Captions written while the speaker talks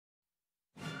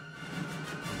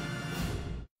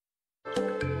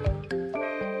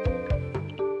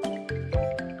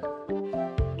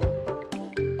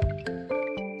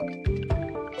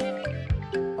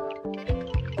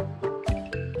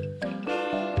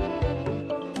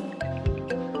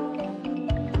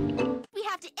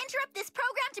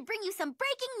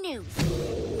news.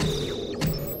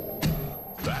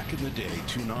 Back in the day,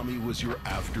 Toonami was your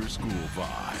after-school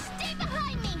vibe. Stay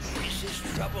behind me! This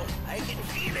is trouble. I can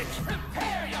feel it.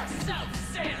 Prepare yourself,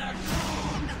 sailor!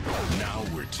 Now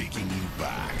we're taking you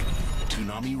back.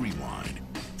 Toonami Rewind.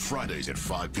 Fridays at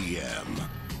 5 p.m.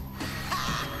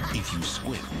 If you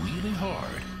squint really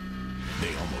hard,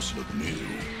 they almost look new.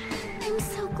 I'm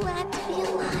so glad to be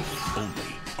alive.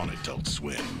 Only on Adult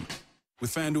Swim.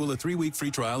 With FanDuel, a 3-week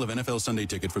free trial of NFL Sunday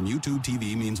Ticket from YouTube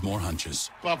TV means more hunches.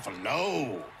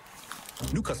 Buffalo.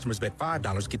 New customers bet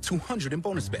 $5, get $200 in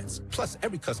bonus bets. Plus,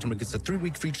 every customer gets a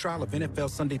 3-week free trial of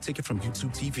NFL Sunday Ticket from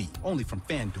YouTube TV. Only from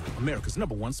FanDuel, America's #1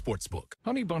 sportsbook.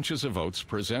 Honey Bunches of Oats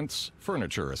presents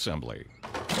Furniture Assembly.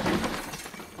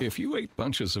 If you ate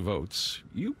bunches of oats,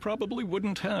 you probably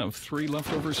wouldn't have 3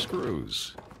 leftover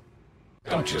screws.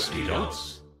 Don't just eat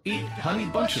oats. Eat Honey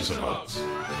Bunches of Oats.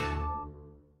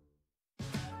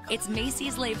 It's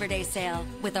Macy's Labor Day sale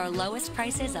with our lowest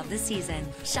prices of the season.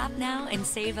 Shop now and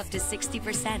save up to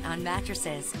 60% on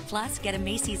mattresses. Plus, get a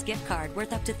Macy's gift card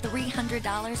worth up to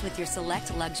 $300 with your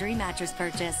select luxury mattress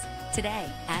purchase. Today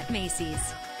at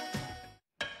Macy's.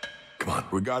 Come on,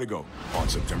 we gotta go. On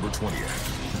September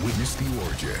 20th, witness the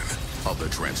origin of the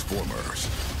Transformers.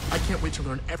 I can't wait to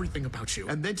learn everything about you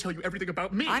and then tell you everything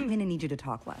about me. I'm gonna need you to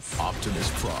talk less.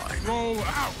 Optimus Prime. Roll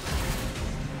out!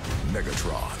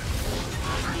 Megatron.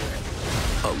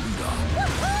 Alita.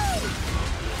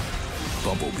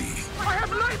 Bumblebee. I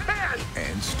have light hand!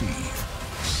 And Steve.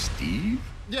 Steve?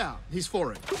 Yeah, he's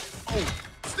for it. Oh,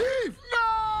 Steve!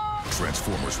 No!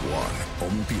 Transformers 1.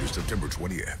 Only in theaters September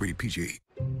 20th. Rated PG.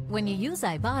 When you use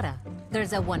Ibotta,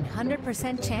 there's a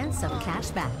 100% chance of cash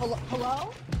back.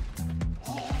 Hello?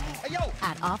 Hey, yo!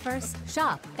 At Offers,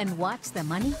 shop, and watch the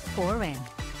money pour in.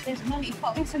 There's money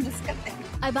falling from the sky.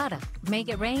 Ibotta. Make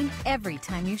it rain every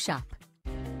time you shop.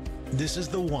 This is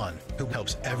the one who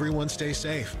helps everyone stay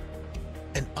safe.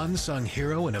 An unsung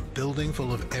hero in a building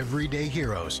full of everyday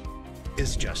heroes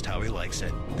is just how he likes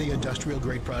it. The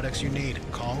industrial-grade products you need.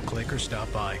 Call, click, or stop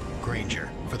by.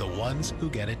 Grainger, for the ones who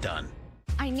get it done.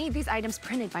 I need these items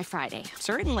printed by Friday.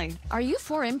 Certainly. Are you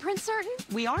for Imprint Certain?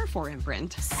 We are for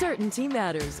Imprint. Certainty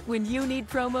matters when you need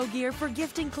promo gear for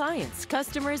gifting clients,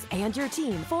 customers, and your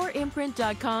team.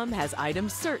 4imprint.com has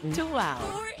items certain to wow.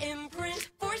 For Imprint,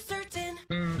 for certain.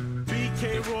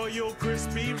 BK Royal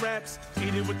Crispy Wraps.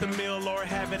 Eat it with the meal or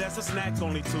have it as a snack.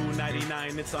 Only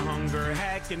 $2.99. It's a hunger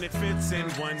hack and it fits in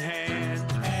one hand.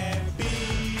 At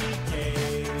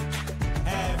BK,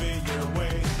 have it your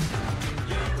way.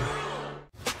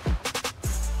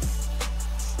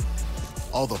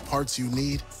 All the parts you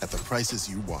need at the prices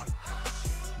you want.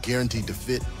 Guaranteed to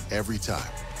fit every time.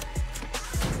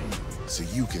 So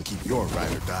you can keep your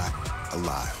ride or die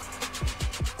alive.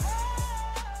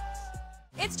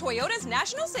 It's Toyota's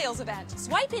National Sales Event.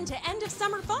 Swipe into end of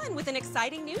summer fun with an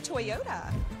exciting new Toyota.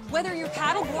 Whether you're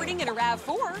paddleboarding in a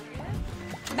RAV4,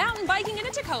 mountain biking in a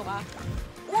Tacoma,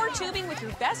 or tubing with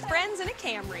your best friends in a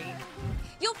Camry,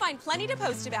 you'll find plenty to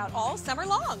post about all summer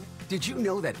long. Did you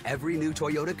know that every new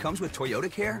Toyota comes with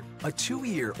Toyota Care? A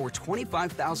 2-year or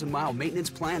 25,000-mile maintenance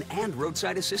plan and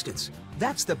roadside assistance.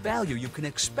 That's the value you can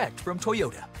expect from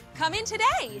Toyota. Come in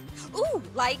today. Ooh,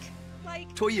 like...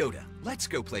 Toyota, let's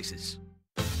go places.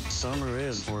 Summer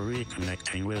is for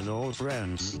reconnecting with old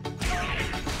friends.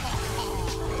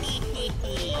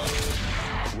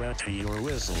 Wetting your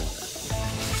whistle.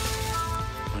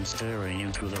 And staring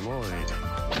into the void.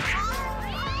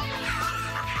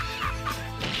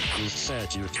 Who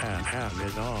said you can't have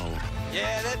it all?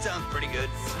 Yeah, that sounds pretty good.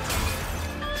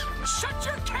 Shut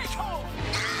your cake hole!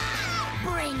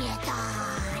 Bring it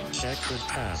on! Checkered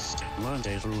Past,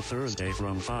 Monday through Thursday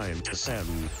from 5 to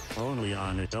 7, only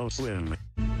on Adult Swim.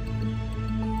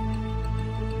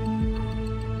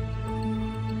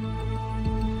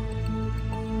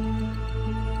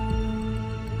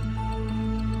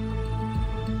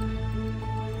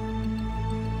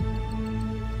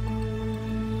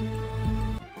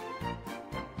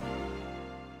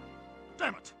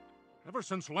 Damn it! Ever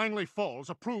since Langley Falls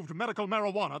approved medical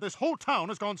marijuana, this whole town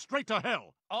has gone straight to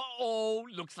hell. Uh-oh,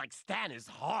 looks like Stan is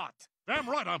hot. Damn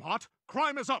right I'm hot.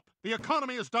 Crime is up. The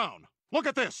economy is down. Look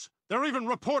at this. They're even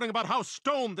reporting about how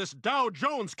stoned this Dow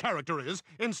Jones character is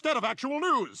instead of actual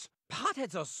news.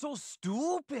 Potheads are so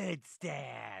stupid,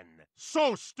 Stan.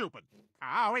 So stupid.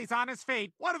 Oh, he's on his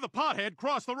feet. Why did the pothead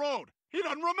cross the road? He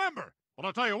doesn't remember. Well,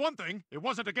 I'll tell you one thing. It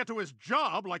wasn't to get to his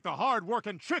job like the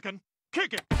hard-working chicken.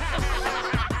 Kick it.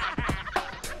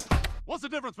 What's the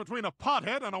difference between a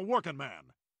pothead and a working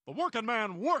man? The working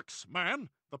man works, man.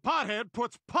 The pothead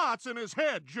puts pots in his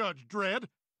head, Judge Dredd.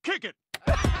 Kick it.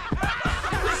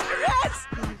 Mr. S!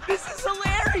 This is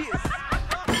hilarious!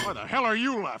 Why the hell are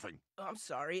you laughing? I'm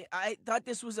sorry. I thought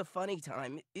this was a funny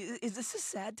time. Is this a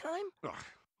sad time? Ugh,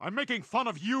 I'm making fun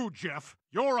of you, Jeff.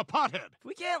 You're a pothead. If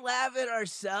we can't laugh at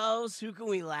ourselves, who can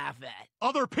we laugh at?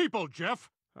 Other people, Jeff.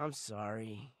 I'm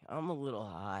sorry. I'm a little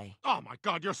high. Oh my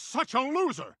God, you're such a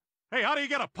loser. Hey, how do you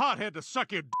get a pothead to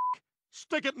suck your dick?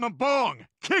 Stick it in the bong.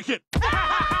 Kick it. Can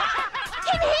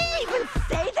he even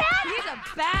say that? He's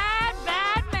a bad,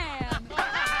 bad man.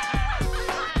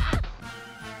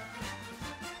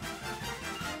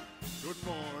 Good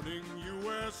morning,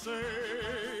 USA.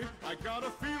 I got a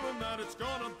feeling that it's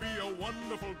gonna be a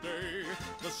wonderful day.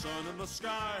 The sun in the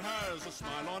sky has a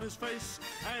smile on his face,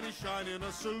 and he's shining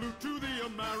a salute to the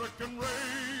American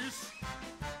race.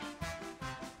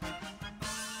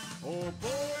 Oh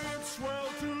boy, it's swell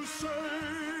to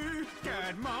say,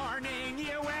 good morning,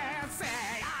 USA.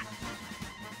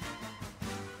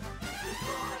 Good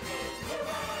morning,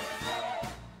 USA.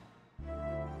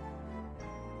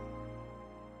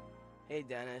 Hey,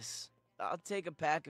 Dennis. I'll take a pack of